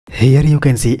Here you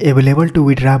can see available to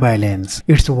withdraw balance.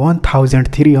 It's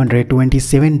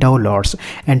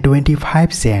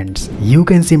 $1,327.25. You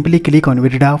can simply click on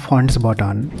withdraw funds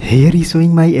button. Here is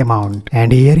showing my amount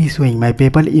and here is showing my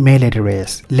PayPal email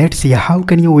address. Let's see how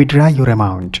can you withdraw your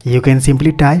amount. You can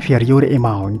simply type here your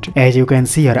amount. As you can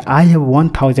see here, I have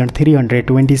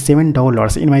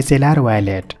 $1,327 in my Selar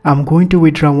wallet. I'm going to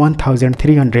withdraw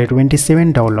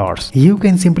 $1,327. You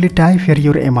can simply type here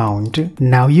your amount.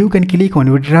 Now you can click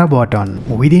on withdraw button.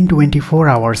 Within 24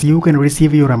 hours you can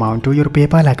receive your amount to your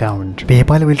PayPal account.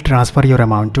 PayPal will transfer your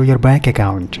amount to your bank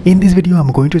account. In this video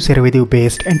I'm going to share with you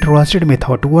best and trusted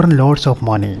method to earn lots of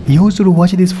money. You should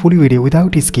watch this full video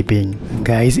without skipping.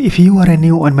 Guys, if you are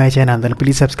new on my channel then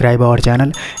please subscribe our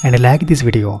channel and like this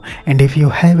video. And if you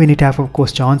have any type of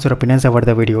questions or opinions about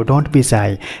the video, don't be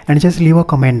shy and just leave a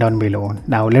comment down below.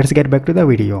 Now let's get back to the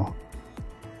video.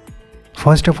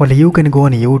 First of all, you can go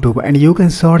on YouTube and you can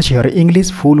search your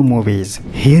English full movies.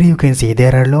 Here you can see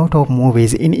there are a lot of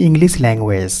movies in English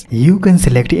language. You can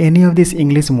select any of this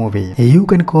English movie. You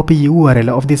can copy URL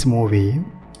of this movie.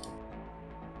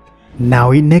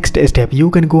 Now in next step you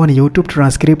can go on YouTube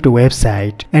transcript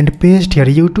website and paste your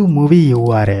YouTube movie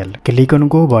URL. Click on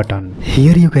go button.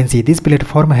 Here you can see this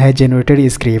platform has generated a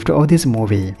script of this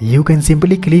movie. You can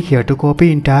simply click here to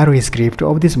copy entire script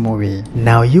of this movie.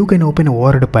 Now you can open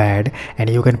WordPad and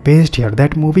you can paste here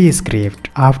that movie script.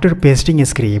 After pasting a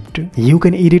script, you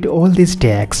can edit all this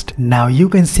text. Now you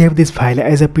can save this file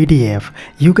as a PDF.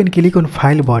 You can click on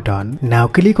file button. Now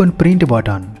click on print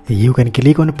button. You can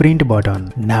click on print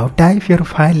button. Now type your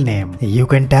file name. You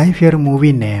can type your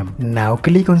movie name. Now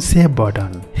click on save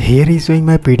button. Here is showing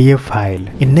my PDF file.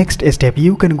 In next step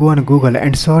you can go on Google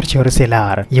and search your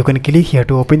Selar. You can click here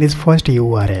to open this first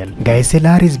URL. Guys,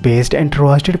 Selar is best and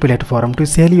trusted platform to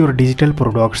sell your digital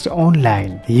products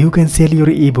online. You can sell your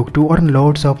ebook to earn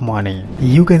lots of money.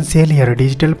 You can sell your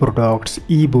digital products,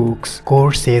 ebooks,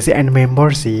 courses and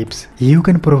memberships. You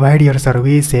can provide your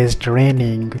services,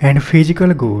 training and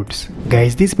physical goods.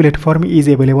 Guys, this platform is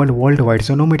available worldwide,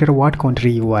 so no matter what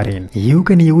country you are in, you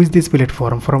can use this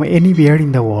platform from anywhere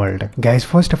in the world. Guys,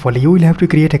 first of all you will have to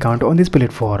create account on this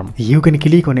platform. You can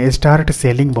click on a start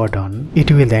selling button. It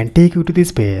will then take you to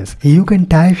this page. You can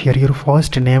type here your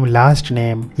first name, last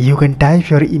name. You can type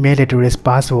your email address,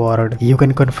 password. You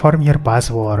can confirm your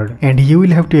password and you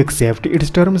will have to accept its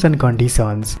terms and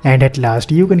conditions. And at last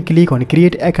you can click on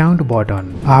create account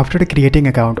button. After creating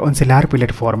account on Selar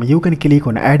platform, you can click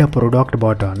on add a product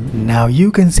button. Now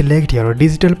you can select your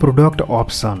digital product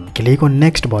option. Click on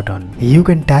next button. You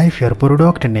can type your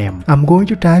product name. I'm going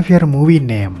to type your movie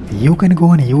name. You can go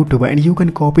on YouTube and you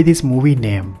can copy this movie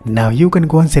name. Now you can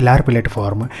go on Selar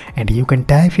platform and you can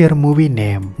type your movie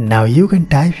name. Now you can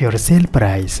type your sale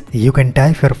price. You can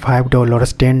type your $5,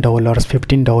 $10,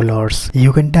 $15.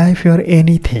 You can type your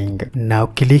anything. Now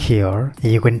click here.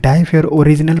 You can type your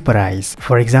original price.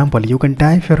 For example, you can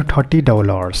type your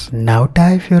 $30. Now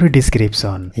type your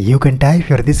description. You can type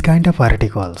your this kind of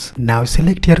articles. Now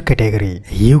select your category.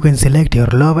 You can select your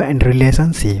love and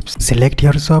relationships. Select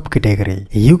your subcategory.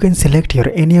 You can select your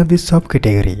any of this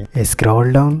subcategory.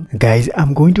 Scroll down. Guys,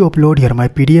 I'm going to upload here my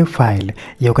PDF file.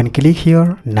 You can click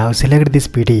here. Now select this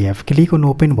PDF. Click on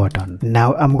open button.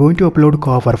 Now I'm going to upload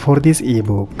cover for this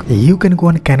ebook. You can go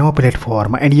on Canva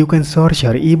platform and you can search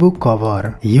your ebook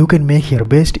cover. You can make your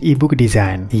best ebook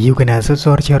design. You can also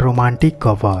search your romantic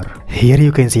cover. Here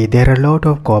you can see there are a lot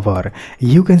of cover.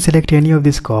 You can select any of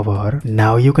this cover.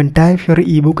 Now you can type your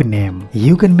ebook name.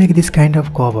 You can make this kind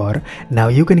of cover. Now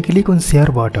you can click on share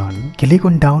button. Click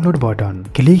on download button.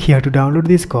 Click here to download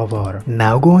this cover.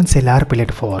 Now go on Selar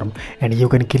platform and you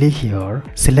can click here.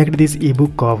 Select this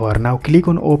ebook cover. Now click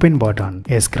on open button.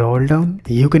 Scroll down.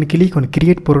 You can click on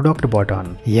create product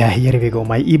button. Yeah, here we go.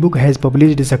 My ebook has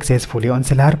published successfully on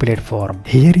Selar platform.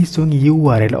 Here is showing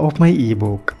URL of my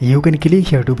ebook. You can click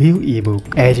here to view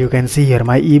ebook. As you can see here,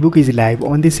 my ebook is live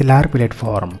on the Selar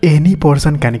platform. Any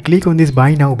person can click on this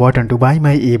buy now button to buy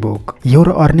my ebook. Your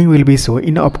earning will be shown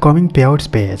in upcoming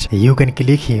payouts page. You can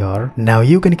click here. Now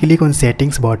you can click on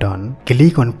settings button.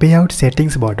 Click on payout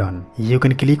settings button. You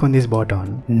can click on this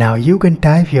button. Now you can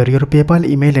type here your PayPal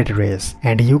email address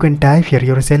and you can type here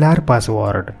your Selar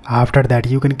password. After that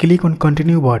you can click on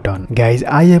continue button. Guys,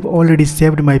 I have already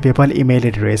saved my PayPal email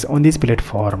address on this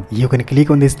platform. You can click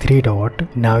on this three dot.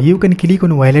 Now you can click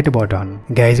on wallet button.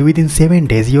 Guys, within 7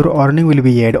 days your earning will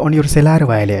be added on your Selar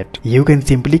wallet. You can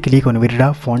simply click on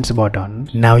withdraw funds button. button.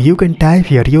 Now you can type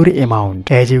here your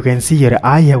amount. As you can see here,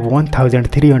 I have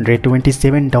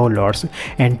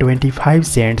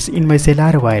 $1,327.25 in my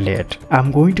Selar wallet.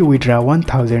 I'm going to withdraw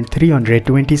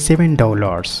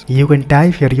 $1,327. You can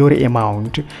type here your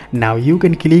amount. Now you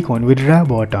can click on withdraw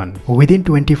button. Within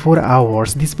 24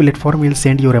 hours, this platform will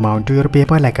send your amount to your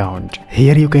PayPal account.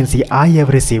 Here you can see I have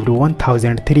received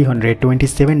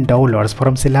 $1,327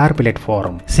 from Selar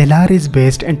platform. Selar is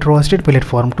best and trusted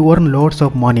platform to earn lots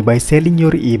of money by selling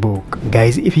your ebook.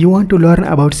 Guys, if you want to learn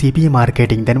about CPA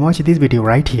marketing, then watch this video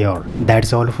right here.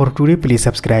 That's all for today. Please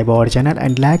subscribe our channel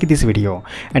and like this video,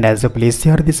 and also please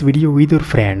share this video with your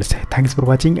friends. Thanks for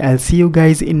watching. I'll see you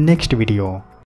guys in next video.